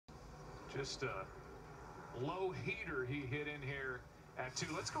Just a low heater he hit in here at 2.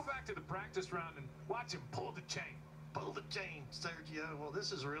 Let's go back to the practice round and watch him pull the chain. Pull the chain, Sergio. Well,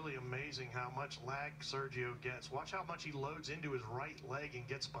 this is really amazing how much lag Sergio gets. Watch how much he loads into his right leg and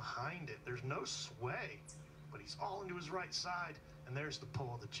gets behind it. There's no sway, but he's all into his right side, and there's the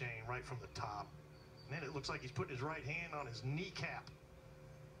pull of the chain right from the top. And then it looks like he's putting his right hand on his kneecap.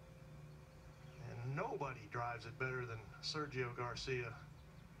 And nobody drives it better than Sergio Garcia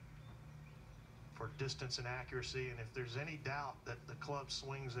for distance and accuracy. And if there's any doubt that the club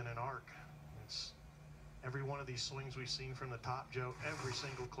swings in an arc, it's every one of these swings we've seen from the top, Joe. Every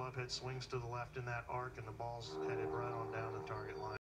single club head swings to the left in that arc, and the ball's headed right on down the target line.